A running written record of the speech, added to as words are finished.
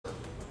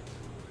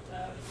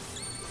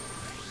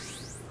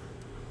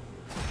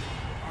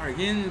Alright,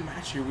 getting in the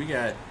match here, we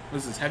got, what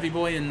is this, Heavy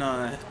Boy and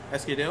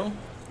SKDale?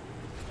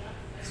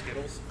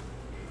 Skittles.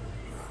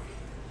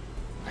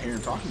 I hear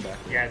him talking back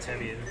there. Yeah, it's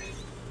Heavy.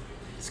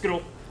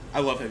 Skittle.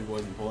 I love Heavy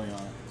Boys and Empoleon.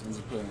 I'm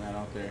just putting that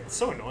out there. It's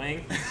so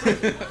annoying.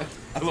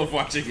 I love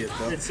watching it,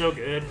 though. It's so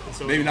good. It's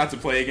so Maybe good. not to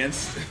play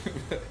against.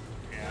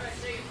 Yeah.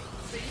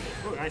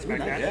 Oh, nice back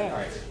dash. Yeah.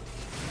 Alright.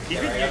 He's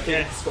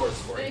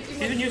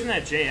been using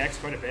that JX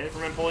quite a bit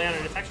from Empoleon,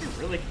 and it's actually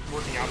really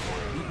working out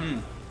for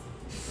him.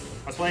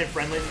 I was playing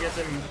friendlies against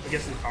him,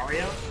 against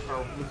Lucario,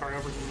 or Lucario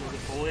versus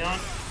Empoleon,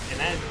 and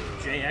that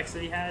JX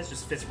that he has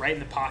just fits right in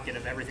the pocket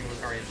of everything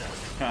Lucario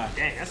does. Huh.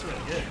 Dang, that's really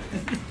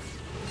good.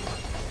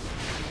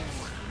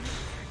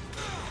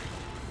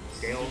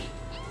 Scale.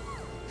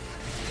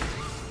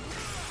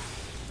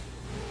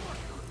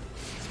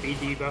 Speed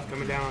debuff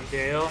coming down on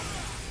Dale.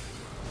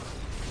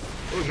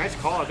 Ooh, nice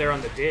call out there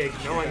on the dig,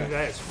 knowing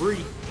that it's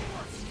free.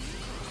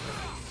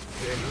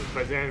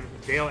 But then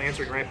Dale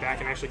answering right back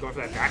and actually going for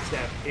that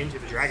backstep into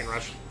the Dragon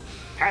Rush.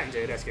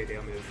 Patented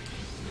SKDale move.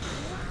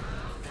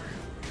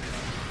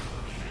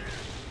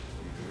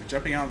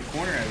 Jumping out of the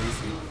corner at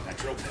least. That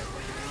drove that.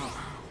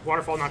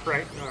 Waterfall not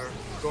correct,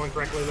 going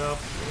correctly though.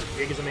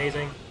 Dig is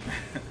amazing.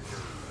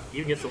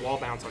 Even gets the wall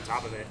bounce on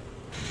top of it.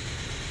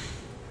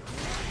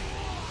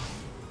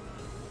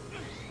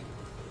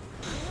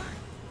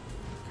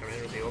 Coming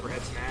in with the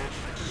overhead smash.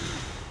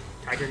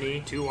 Tiger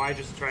knee, too wide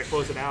just to try to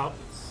close it out.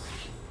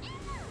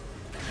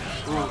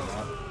 Ooh,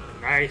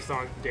 nice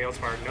on Dale's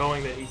part,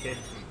 knowing that he can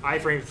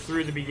iframe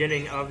through the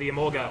beginning of the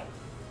Emolga.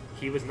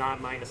 He was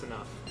not minus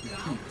enough.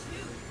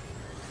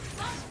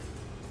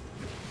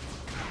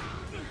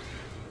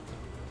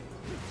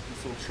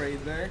 This little trade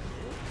there.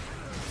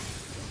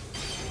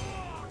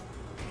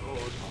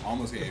 Oh,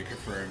 Almost getting it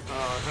confirmed.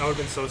 that would have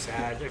been so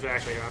sad if it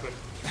actually happened.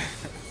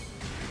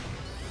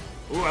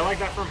 Ooh, I like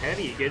that from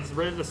Heavy. It gets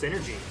rid of the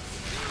synergy.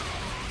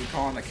 We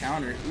call on the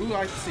counter. Ooh,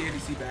 I can see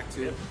ADC back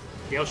too. Yep.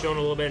 Dale showing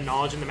a little bit of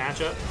knowledge in the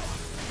matchup.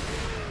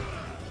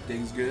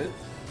 Dig's good.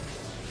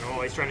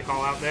 Oh, he's trying to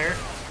call out there.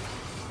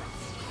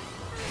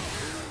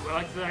 I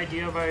like the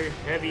idea of a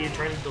Heavy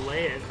trying to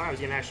delay it. If I was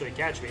going to actually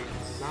catch me,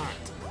 it's not.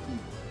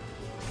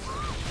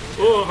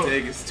 Oh,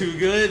 Dig is too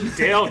good.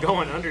 Dale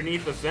going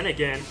underneath the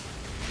Finnegan.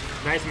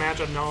 Nice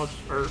matchup knowledge,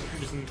 or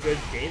just some good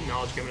game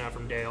knowledge coming out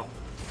from Dale.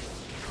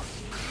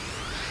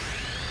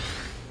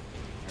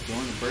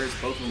 Going to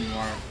burst, both of them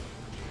are.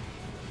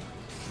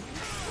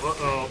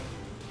 Uh-oh.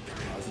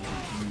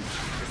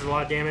 This is a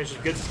lot of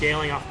damage. Good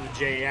scaling off of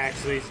the JX,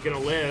 so he's going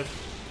to live.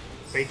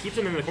 But he keeps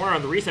him in the corner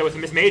on the reset with the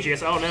Miss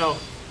Magius. Oh, no.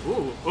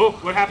 Ooh. Oh,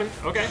 what happened?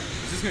 Okay.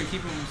 Is this going to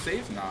keep him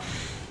safe? Nah.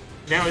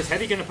 Now, is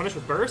Heavy going to punish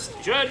with Burst?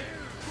 He should.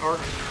 Or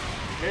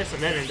this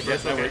and then into Burst.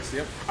 Yes, that okay. works,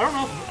 yep. I don't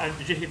know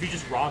if he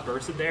just raw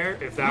bursted there,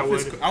 if that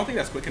would... I don't think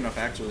that's quick enough,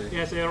 actually.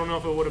 Yeah, see, I don't know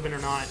if it would have been or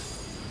not.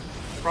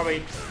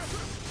 Probably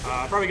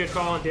a good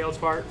call on Dale's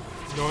part,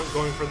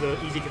 going for the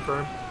easy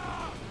confirm.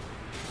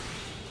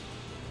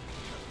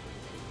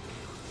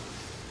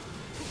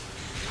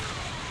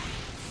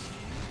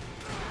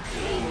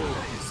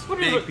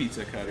 Big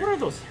pizza cutter. What are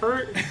those what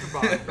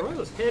are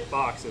those hit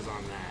boxes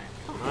on that?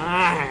 Come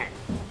on.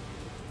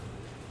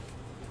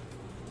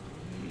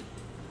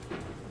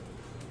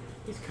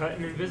 He's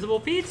cutting invisible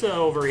pizza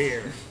over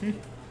here. Some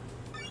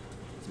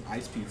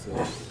ice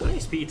pizza.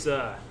 Nice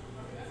pizza.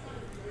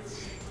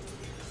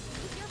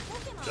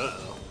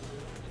 Uh-oh.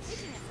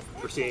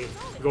 We're seeing,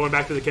 going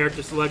back to the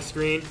character select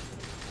screen.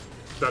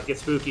 It's about to get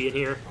spooky in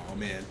here. Oh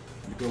man,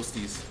 the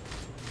ghosties.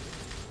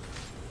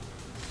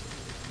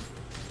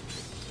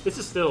 This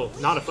is still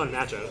not a fun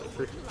matchup.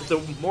 It's a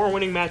more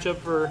winning matchup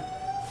for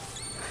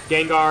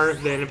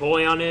Gengar than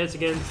Empoleon is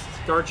against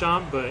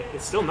Garchomp, but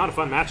it's still not a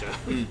fun matchup.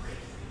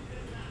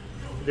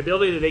 The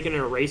ability that they can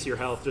erase your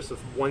health just with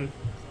one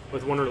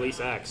release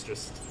X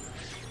just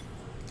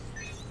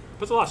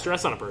puts a lot of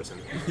stress on a person.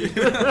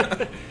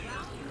 Kind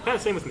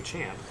of same with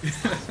Machamp.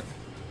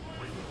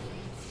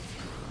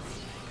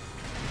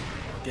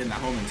 Getting that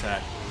home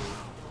attack.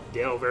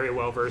 Dale very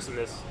well versed in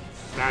this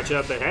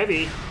matchup, but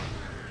Heavy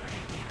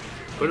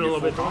putting a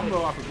little bit combo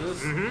off of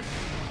this.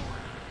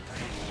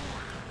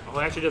 Oh,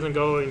 it actually doesn't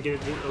go and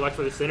elect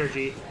for the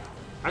synergy.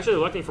 Actually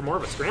electing for more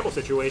of a scramble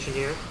situation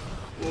here.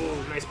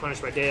 Ooh, nice punish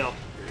by Dale.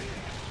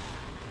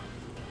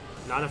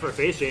 Not enough for a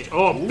phase change.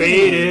 Oh, ooh.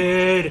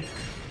 Baited!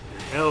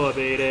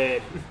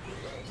 Elevated.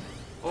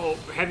 Oh,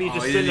 Heavy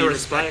just didn't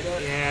respect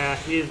that? Yeah,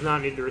 he does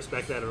not need to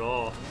respect that at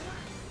all.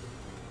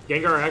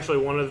 Gengar actually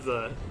one of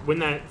the, when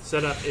that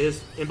setup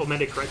is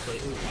implemented correctly.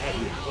 Ooh,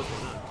 Heavy, what's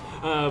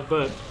going on?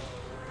 But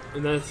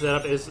when that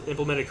setup is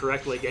implemented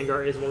correctly,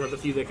 Gengar is one of the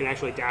few that can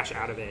actually dash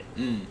out of it.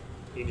 You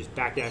can just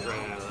back dash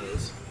right out of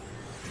those.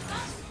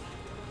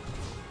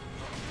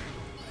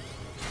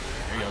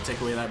 There you go, take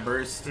away that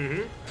burst.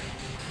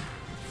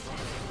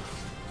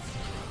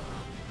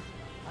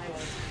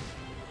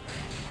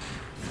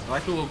 I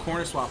like the little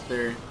corner swap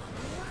there.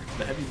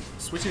 The Heavy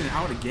switching it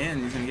out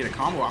again, he's gonna get a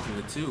combo off of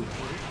it too.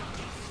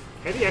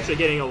 Heavy actually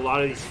getting a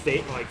lot of these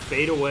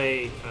fade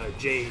away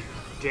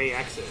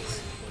JXs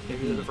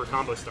for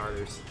combo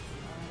starters.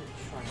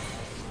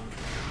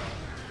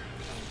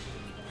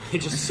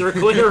 just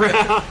circling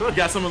around. You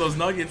got some of those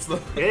nuggets, though.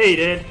 Yeah, he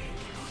did.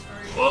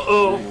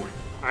 Uh-oh.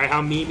 Alright,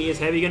 how Mimi is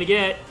Heavy gonna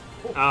get?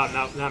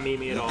 No, not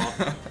Mimi at all.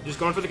 Just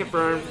going for the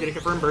confirm, get a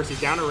confirmed burst.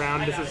 He's down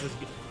around.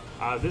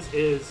 This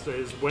is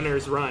his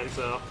winner's run,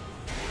 so.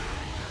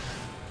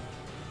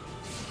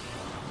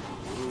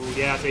 Ooh,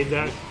 yeah, so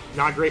that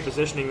not great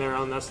positioning there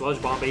on that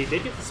Sludge Bomb, but he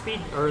did get the speed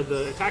or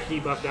the attack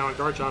debuff down on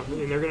Garchomp, and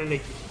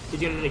he's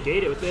gonna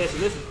negate it with this,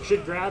 and this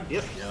should grab.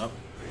 Yep.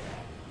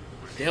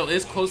 Dale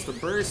is close to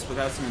burst, but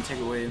that's gonna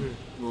take away a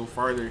little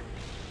farther.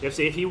 Yep.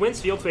 See, if he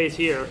wins Field Phase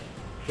here,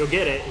 he'll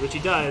get it, which he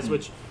does.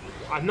 Which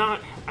I'm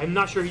not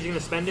sure he's gonna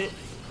spend it,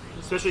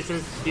 especially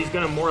since he's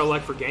gonna more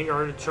elect for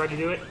Gengar to try to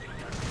do it.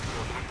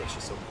 Oh, backdash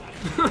is so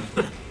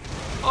bad.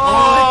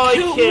 Oh,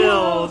 he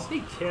kills!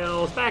 He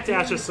kills.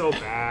 Backdash is so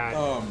bad.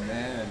 Oh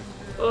man.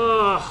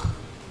 Ugh.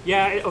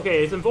 Yeah.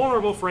 Okay. It's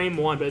invulnerable frame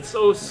 1, but it's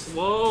so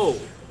slow.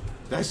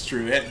 That's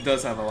true. It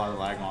does have a lot of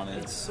lag on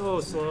it. It's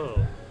so slow.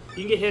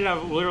 You can get hit out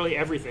of literally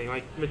everything.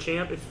 Like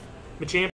Machamp, if Machamp